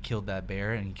him when he killed that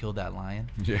bear and he killed that lion.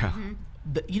 Yeah.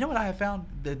 You know what I have found?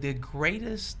 The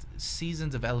greatest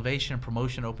seasons of elevation,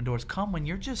 promotion, open doors come when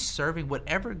you're just serving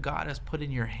whatever God has put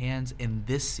in your hands in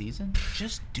this season.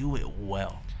 Just do it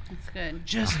well. That's good.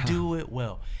 Just do it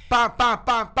well. Ba, ba,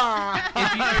 ba, ba.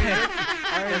 If you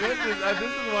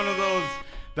This is one of those.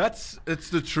 It's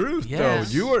the truth,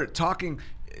 Yes. though. You are talking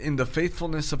in the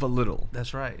faithfulness of a little,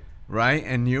 That's right. right?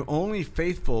 And you're only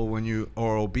faithful when you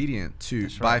are obedient to,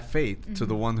 That's by right. faith, to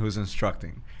the one who's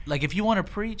instructing. Like if you want to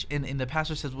preach and the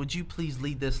pastor says, would you please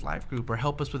lead this life group or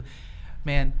help us with,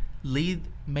 man, lead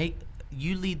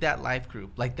that life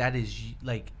group. Like that is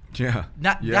like, Yeah.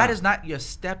 that is not your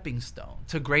stepping stone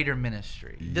to greater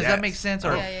ministry. Does that make Yes. sense?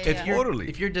 Or Yeah, yeah, if yeah. you're Totally.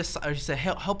 if you're or you say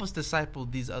help us disciple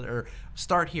these other, or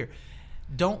start here.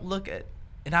 Don't look at,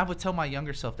 and I would tell my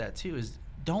younger self that too, is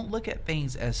don't look at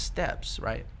things as steps,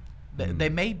 right? They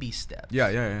may be steps.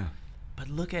 Yeah. But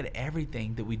look at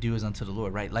everything that we do as unto the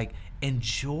Lord, right? Like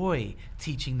enjoy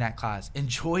teaching that class,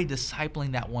 enjoy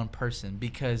discipling that one person,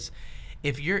 because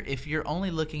if you're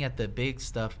only looking at the big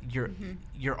stuff,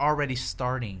 you're already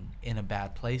starting in a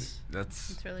bad place. That's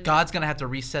It's really God's gonna have to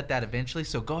reset that eventually.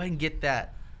 So go ahead and get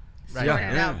that right. Sort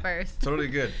now. it out first. totally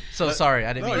good. So But- sorry,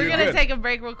 I didn't. No, mean We're to you're going to good. take a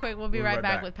break real quick. We'll be We'll right right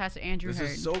back back. with Pastor Andrew This Hurd.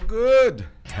 is so good.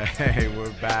 Hey, we're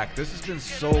back. This has been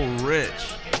so rich.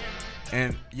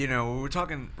 And, you know, we were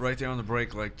talking right there on the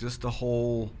break, like just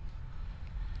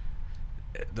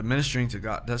the ministering to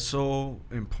God. That's so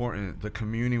important. The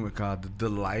communing with God, the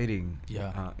delighting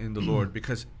in the Lord.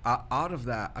 Because out of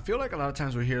that, I feel like a lot of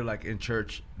times we hear, like in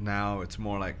church now, it's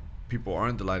more like people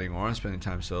aren't delighting or aren't spending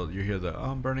time. So you hear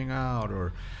I'm burning out,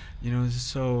 or, you know, this is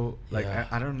so, like, Yeah.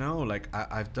 I don't know. Like,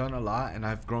 I've done a lot, and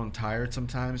I've grown tired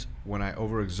sometimes when I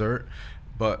overexert.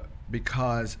 But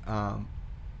because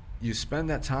you spend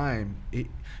that time.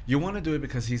 You want to do it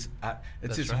because it's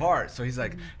That's his right. heart. So he's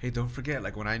like, hey, don't forget.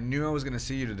 Like when I knew I was gonna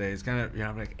see you today, it's kind of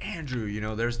I'm like,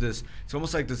 Andrew, there's this. It's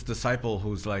almost like this disciple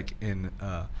who's like in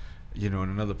in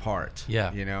another part.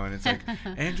 Yeah. And it's like,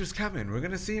 Andrew's coming. We're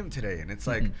going to see him today. And it's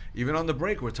like, even on the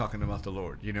break, we're talking about the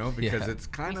Lord, because it's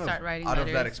kind of out letters.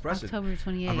 of that expression. October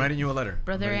 28th. I'm writing you a letter.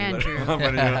 Brother Andrew. I'm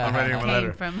writing him a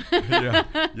letter. From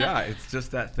Yeah, it's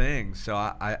just that thing. So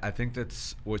I think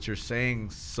that's what you're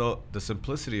saying, so the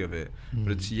simplicity of it,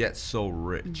 but it's yet so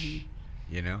rich,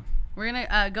 We're going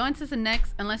to go into the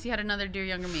next, unless you had another Dear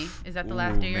Younger Me. Is that the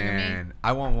last Dear Younger Me?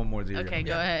 I want one more Dear Okay,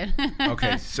 Younger Me. go ahead.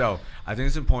 Okay, so I think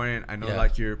it's important. I know Yeah.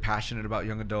 like you're passionate about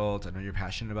young adults. I know you're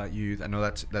passionate about youth. I know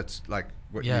that's like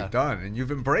what Yeah. you've done, and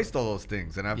you've embraced all those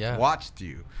things, and I've Yeah. watched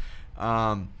you.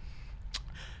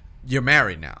 You're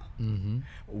married now.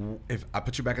 Mm-hmm. If I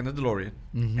put you back in the DeLorean,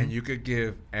 Mhm. and you could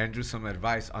give Andrew some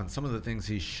advice on some of the things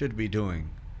he should be doing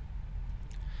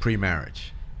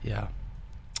pre-marriage. Yeah.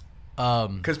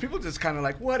 Because people just kind of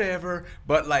like, whatever.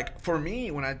 But like for me,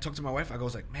 when I talk to my wife, I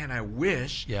goes like, man, I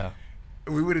wish Yeah.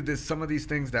 we would have did some of these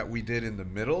things that we did in the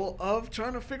middle of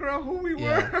trying to figure out who we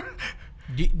Yeah. were.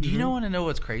 Do you want to know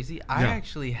what's crazy? I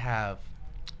actually have,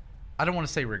 I don't want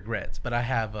to say regrets, but I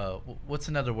have, what's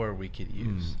another word we could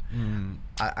use?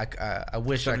 I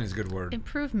wish Stephanie's a good word.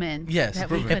 Improvements. Yes.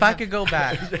 that we If I have- could go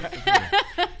back,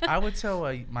 I would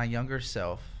tell my younger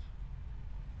self,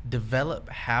 develop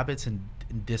habits and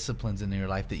disciplines in your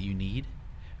life that you need.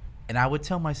 And I would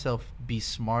tell myself, be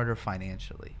smarter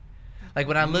financially. Like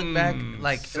when I look back, in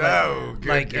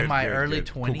my early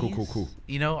 20s, Cool.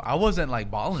 I wasn't like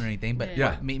balling or anything, but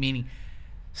Yeah. meaning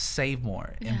save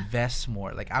more, invest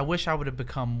more. Like I wish I would have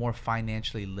become more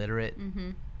financially literate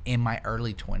in my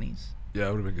early 20s. Yeah,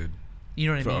 that would have been good You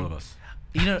know what for I mean? all of us.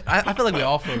 I feel like we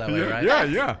all feel that way, right?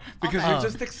 Yeah. Because you're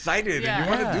just excited and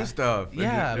you want to do stuff. And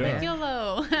Yeah, man.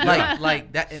 YOLO.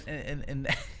 like that, and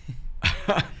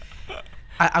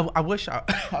I wish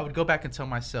I would go back and tell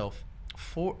myself,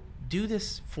 do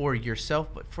this for yourself,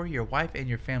 but for your wife and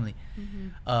your family.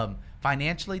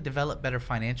 Financially, develop better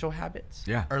financial habits.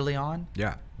 Yeah. Early on.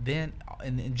 Yeah. Then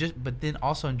but then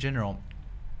also in general,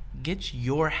 get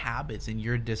your habits and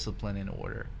your discipline in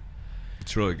order,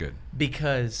 It's really good.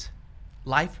 because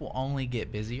life will only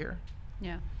get busier.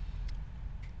 Yeah.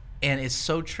 And it's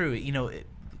so true.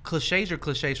 Cliches are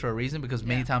cliches for a reason, because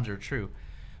many times they're true.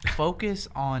 Focus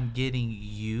on getting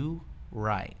you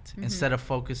right instead of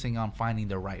focusing on finding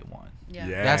the right one. Yeah.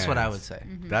 That's what I would say.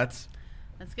 That's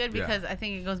good, because I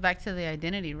think it goes back to the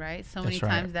identity, right? So many That's right.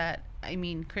 times that,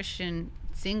 Christian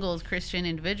singles, Christian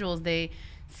individuals, they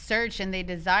search and they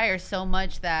desire so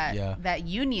much that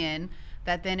union,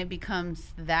 that then it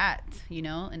becomes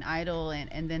an idol,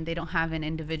 and then they don't have an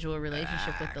individual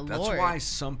relationship with the That's Lord. why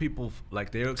some people they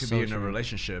could So be in a true.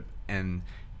 relationship, and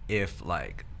if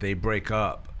they break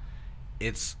up,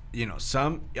 it's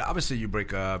obviously you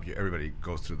break up, everybody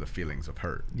goes through the feelings of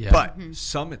hurt. Yeah. But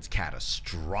some it's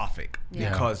catastrophic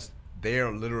Yeah. because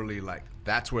they're literally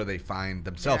that's where they find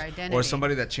themselves. Their Or identity.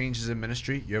 somebody that changes in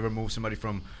ministry. You ever move somebody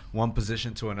from one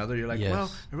position to another? You're like, Yes.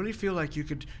 well, I really feel like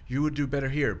you would do better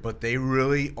here, but they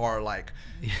really are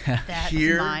That's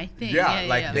here. my thing. They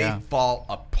Yeah. fall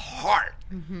apart.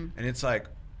 And it's like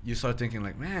you start thinking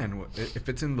man, if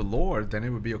it's in the Lord, then it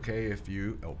would be okay if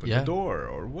you open the door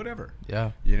or whatever.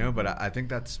 Yeah. But I think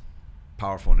that's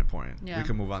powerful and important. Yeah. We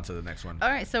can move on to the next one. All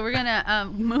right, so we're gonna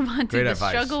move on to Great the advice.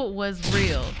 struggle was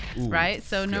real, Ooh, right?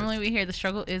 So good. normally we hear the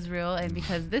struggle is real, and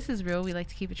because this is real, we like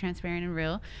to keep it transparent and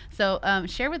real. So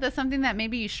share with us something that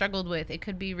maybe you struggled with. It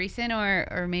could be recent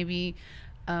or maybe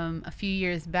a few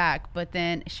years back, but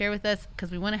then share with us, because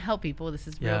we want to help people. This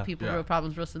is real people, real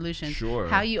problems, real solutions. Sure.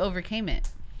 How you overcame it.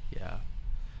 Yeah.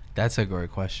 That's a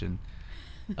great question.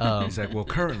 He's like, well,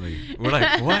 currently. We're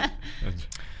like, what?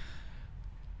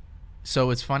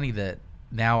 So it's funny that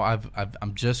now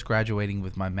I'm just graduating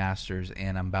with my master's,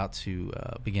 and I'm about to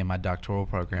begin my doctoral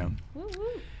program. Woo,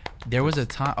 woo. There was a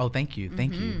time. Oh, thank you.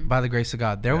 By the grace of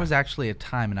God, there was actually a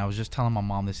time, and I was just telling my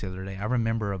mom this the other day. I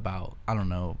remember about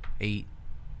 8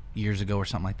 years ago or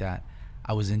something like that.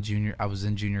 I was in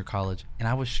junior college, and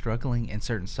I was struggling in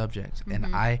certain subjects, and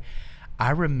I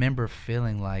remember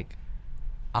feeling like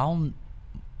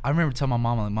I remember telling my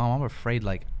mom, like, Mom, I'm afraid,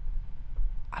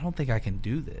 I don't think I can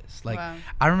do this. Wow.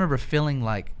 I remember feeling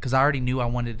because I already knew I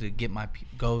wanted to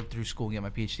go through school and get my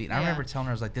PhD. And I remember telling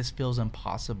her, I was like, this feels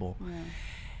impossible. Yeah.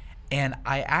 And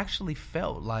I actually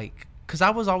felt because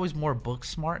I was always more book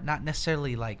smart, not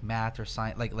necessarily math or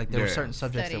science. There were certain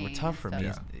subjects that were Studying tough for and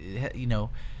me,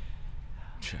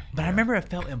 But I remember it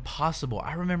felt impossible.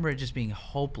 I remember it just being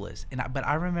hopeless. But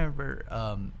I remember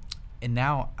And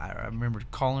now I remember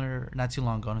calling her not too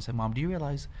long ago and I said, Mom, do you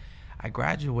realize I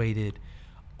graduated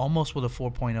almost with a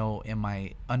 4.0 in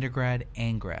my undergrad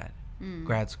and grad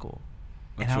school.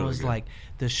 That's and I was like,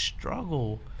 the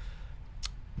struggle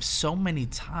so many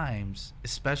times,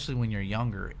 especially when you're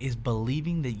younger, is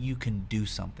believing that you can do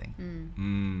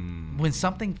something. When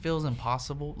something feels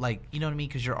impossible, like, you know what I mean?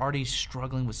 Because you're already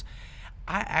struggling with...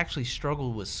 I actually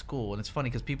struggled with school, and it's funny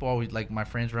because people always, like, my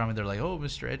friends around me, they're like, oh,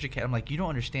 Mr. Educator. I'm like, you don't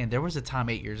understand. There was a time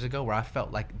 8 years ago where I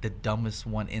felt like the dumbest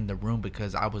one in the room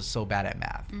because I was so bad at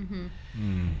math.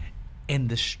 And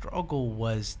the struggle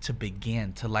was to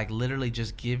begin to, like, literally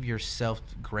just give yourself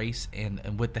grace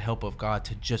and with the help of God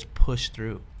to just push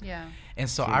through. Yeah. And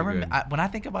so I remember when I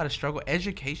think about a struggle,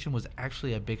 education was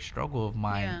actually a big struggle of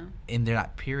mine in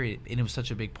that period, and it was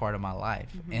such a big part of my life,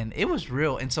 and it was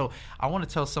real. And so I want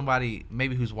to tell somebody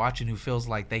maybe who's watching who feels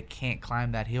like they can't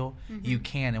climb that hill, you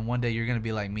can, and one day you're gonna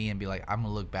be like me and be like, I'm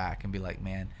gonna look back and be like,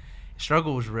 man,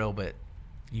 struggle was real, but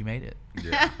you made it.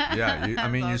 Yeah. I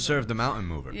mean, awesome. You serve the mountain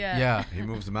mover. Yeah. He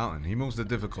moves the mountain. He moves the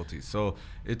difficulties. So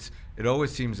it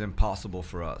always seems impossible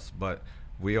for us, but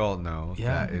we all know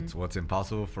that it's what's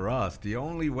impossible for us. The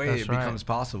only way becomes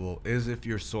possible is if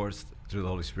you're sourced through the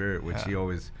Holy Spirit, which he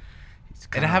always.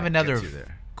 And I have another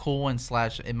cool one /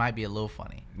 it might be a little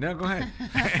funny. No, go ahead.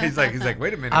 he's like,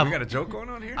 wait a minute, we got a joke going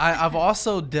on here. I've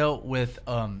also dealt with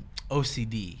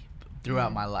OCD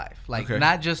throughout my life, like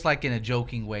not just like in a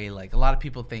joking way. Like a lot of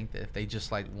people think that if they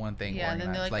just like one thing, and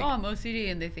then they're like, oh, I'm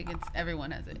OCD, and they think it's everyone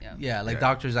has it.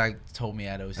 Doctors told me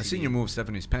I had OCD. I seen you move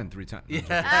Stephanie's pen 3 times. He's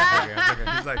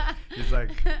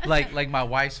like my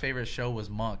wife's favorite show was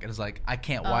Monk, and it's like I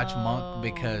can't watch Monk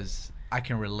because I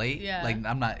can relate. Like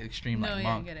I'm not extreme like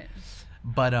Monk. I get it.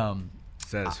 But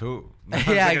says who?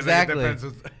 Exactly.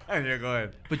 Yeah, go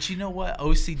ahead. But you know what?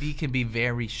 OCD can be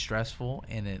very stressful,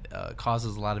 and it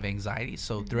causes a lot of anxiety.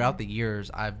 So throughout the years,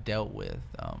 I've dealt with,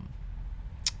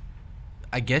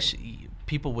 I guess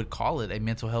people would call it a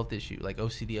mental health issue, like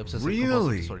OCD, obsessive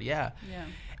compulsive disorder. Yeah.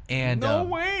 And no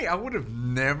way! I would have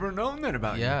never known that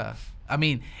about you. Yeah, I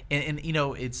mean, and you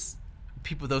know, it's.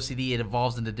 People with OCD, it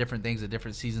evolves into different things at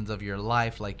different seasons of your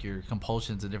life, like your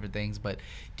compulsions and different things. But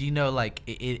do you know, like,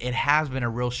 it has been a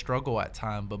real struggle at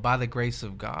times, but by the grace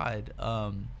of God,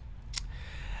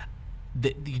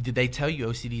 did they tell you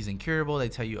OCD is incurable? They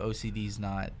tell you OCD is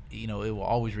not, you know, it will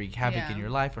always wreak havoc in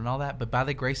your life and all that. But by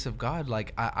the grace of God,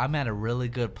 like, I'm at a really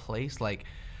good place. Like,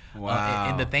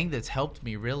 and the thing that's helped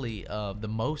me really the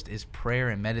most is prayer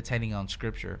and meditating on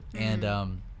Scripture.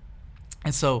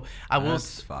 And so I will.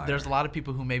 There's a lot of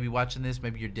people who may be watching this.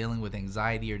 Maybe you're dealing with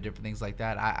anxiety or different things like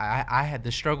that. I had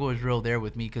the struggle is real there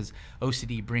with me because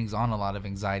OCD brings on a lot of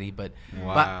anxiety. But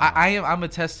I'm a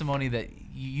testimony that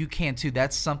you can too.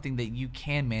 That's something that you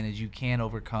can manage, you can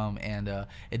overcome, and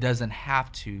it doesn't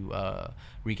have to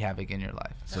wreak havoc in your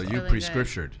life. So you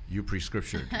pre-scriptured. You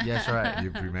pre-scriptured. Yes, right. You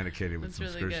premedicated with some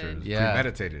scriptures. Yeah.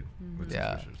 Premeditated with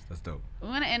some scriptures. That's dope. We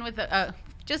want to end with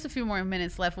just a few more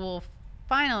minutes left. We'll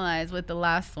finalize with the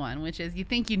last one, which is you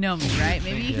think you know me, right?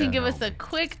 Maybe you can give us a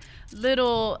quick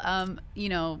little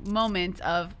moment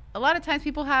of, a lot of times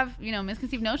people have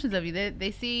misconceived notions of you.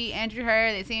 They see Andrew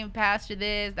Hurd, they see him pastor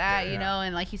this, that,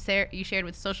 and like you shared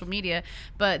with social media,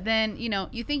 but then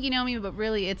you think you know me, but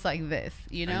really it's like this,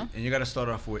 and you got to start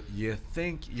off with you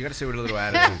got to say with a little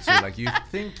attitude too, like you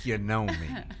think you know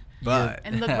me, but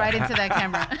and look right into that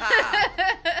camera.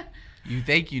 You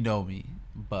think you know me,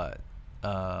 but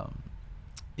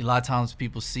a lot of times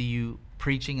people see you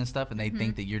preaching and stuff, and they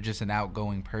think that you're just an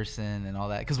outgoing person and all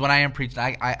that. Because when I am preaching,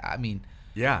 I mean,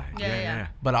 yeah.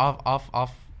 But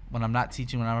off when I'm not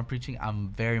teaching, when I'm preaching, I'm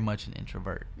very much an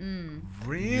introvert.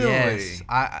 Really? Yes.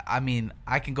 I mean,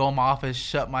 I can go in my office,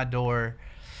 shut my door,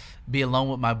 be alone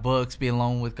with my books, be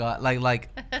alone with God. Like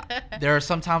there are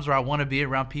some times where I want to be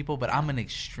around people, but I'm an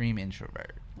extreme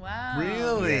introvert. Wow.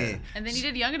 Really? Yeah. And then you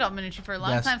did young adult ministry for a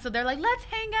long time, so they're like, let's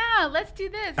hang out, let's do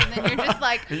this. And then you're just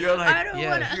like, I don't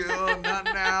want to. Not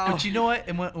now. But you know what?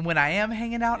 And when I am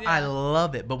hanging out, I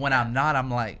love it. But when I'm not, I'm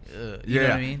like, you know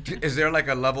what I mean? Is there like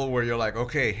a level where you're like,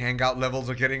 okay, hangout levels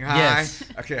are getting high? Yes.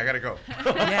 Okay, I got to go.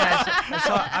 So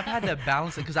I've had to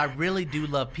balance it because I really do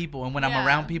love people. And when I'm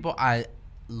around people, I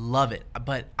love it,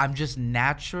 but I'm just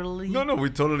naturally. No, we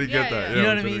totally get that. You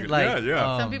know what I mean? Like,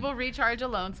 some people recharge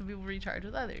alone, some people recharge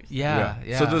with others. Yeah.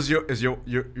 So is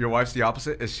your wife's the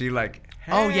opposite? Is she like,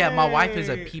 hey, oh yeah, my wife is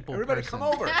a people everybody person. Come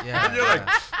over. And you're like,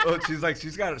 oh,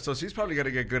 she's got it. So she's probably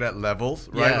gonna get good at levels,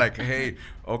 right? Like, hey,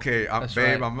 okay,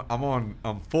 babe, right.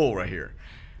 I'm full right here.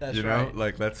 That's you know,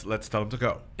 like let's tell them to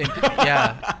go.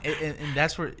 And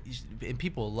that's where, and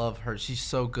people love her. She's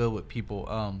so good with people.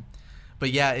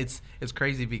 But yeah, it's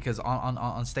crazy because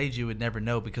on stage you would never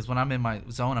know, because when I'm in my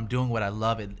zone, I'm doing what I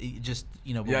love. It just,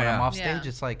 but when I'm off stage,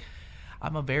 it's like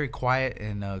I'm a very quiet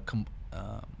and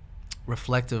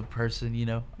reflective person,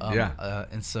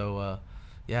 and so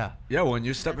yeah, when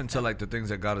you step into like the things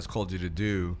that God has called you to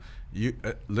do, you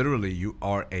literally you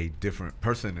are a different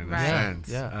person in a sense.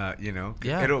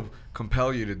 It'll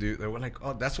compel you to do. We're like,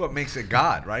 oh, that's what makes it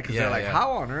God, right? Because they're like,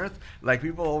 how on earth? Like,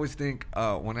 people always think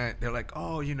they're like,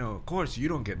 oh, of course you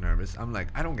don't get nervous. I'm like,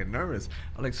 I don't get nervous.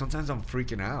 I'm like, sometimes I'm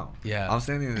freaking out. I'm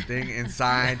standing in the thing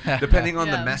inside, depending on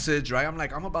the message, right? I'm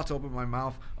like, I'm about to open my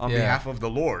mouth on behalf of the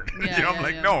Lord. I'm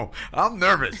like, no, I'm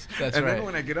nervous. That's and then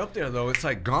when I get up there, though, it's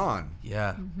like gone.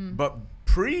 But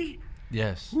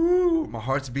yes. Woo, my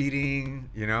heart's beating,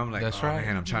 I'm like, that's right.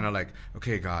 Man, I'm trying to like,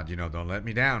 okay, God, don't let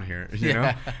me down here,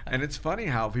 know? And it's funny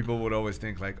how people would always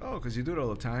think like, oh, because you do it all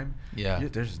the time.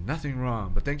 There's nothing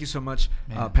wrong. But thank you so much,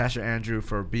 Pastor Andrew,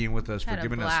 for being with us, for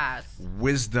giving us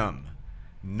wisdom,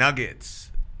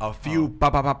 nuggets. A few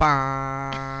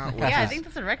I think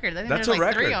that's a record. I think that's a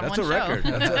record. 3 on that's one a record.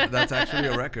 Show. That's actually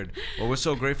a record. Well, we're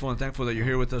so grateful and thankful that you're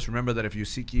here with us. Remember that if you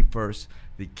seek ye first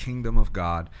the kingdom of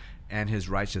God and his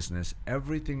righteousness,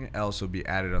 everything else will be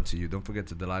added unto you. Don't forget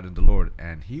to delight in the Lord,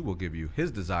 and he will give you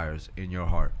his desires in your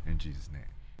heart. In Jesus' name.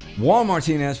 Juan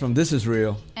Martinez from This Is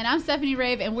Real. And I'm Stephanie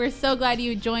Rave, and we're so glad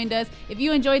you joined us. If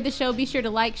you enjoyed the show, be sure to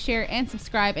like, share, and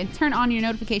subscribe, and turn on your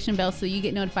notification bell so you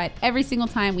get notified every single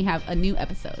time we have a new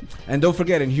episode. And don't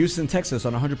forget, in Houston, Texas,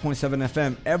 on 100.7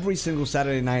 FM, every single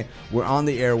Saturday night, we're on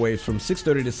the airwaves from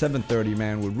 6:30 to 7:30,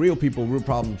 man, with real people, real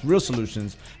problems, real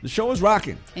solutions. The show is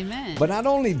rocking. Amen. But not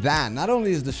only that, not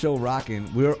only is the show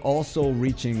rocking, we're also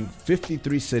reaching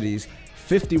 53 cities,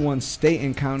 51 state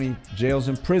and county jails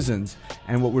and prisons.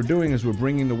 And what we're doing is we're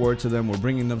bringing the word to them. We're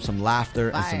bringing them some laughter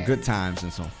and some good times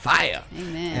and some fire.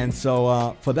 Amen. And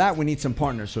so for that, we need some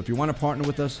partners. So if you want to partner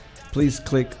with us, please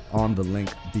click on the link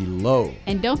below.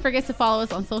 And don't forget to follow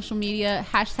us on social media,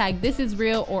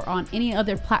 #ThisIsReal, or on any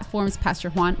other platforms,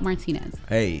 Pastor Juan Martinez.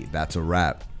 Hey, that's a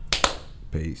wrap.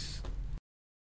 Peace.